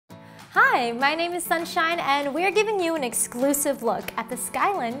Hi, my name is Sunshine and we're giving you an exclusive look at the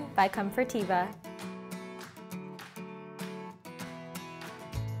SKYLYN by Comfortiva.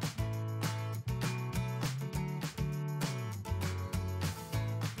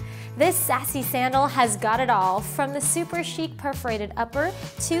 This sassy sandal has got it all, from the super chic perforated upper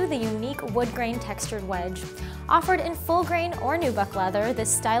to the unique wood grain textured wedge. Offered in full grain or nubuck leather, this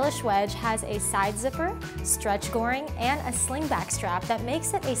stylish wedge has a side zipper, stretch goring, and a slingback strap that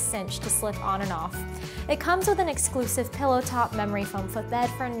makes it a cinch to slip on and off. It comes with an exclusive pillow top memory foam footbed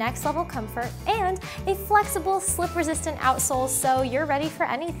for next level comfort and a flexible slip-resistant outsole, so you're ready for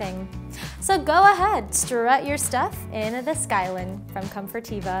anything. So go ahead, strut your stuff in the SKYLYN from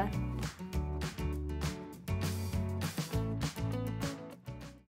Comfortiva.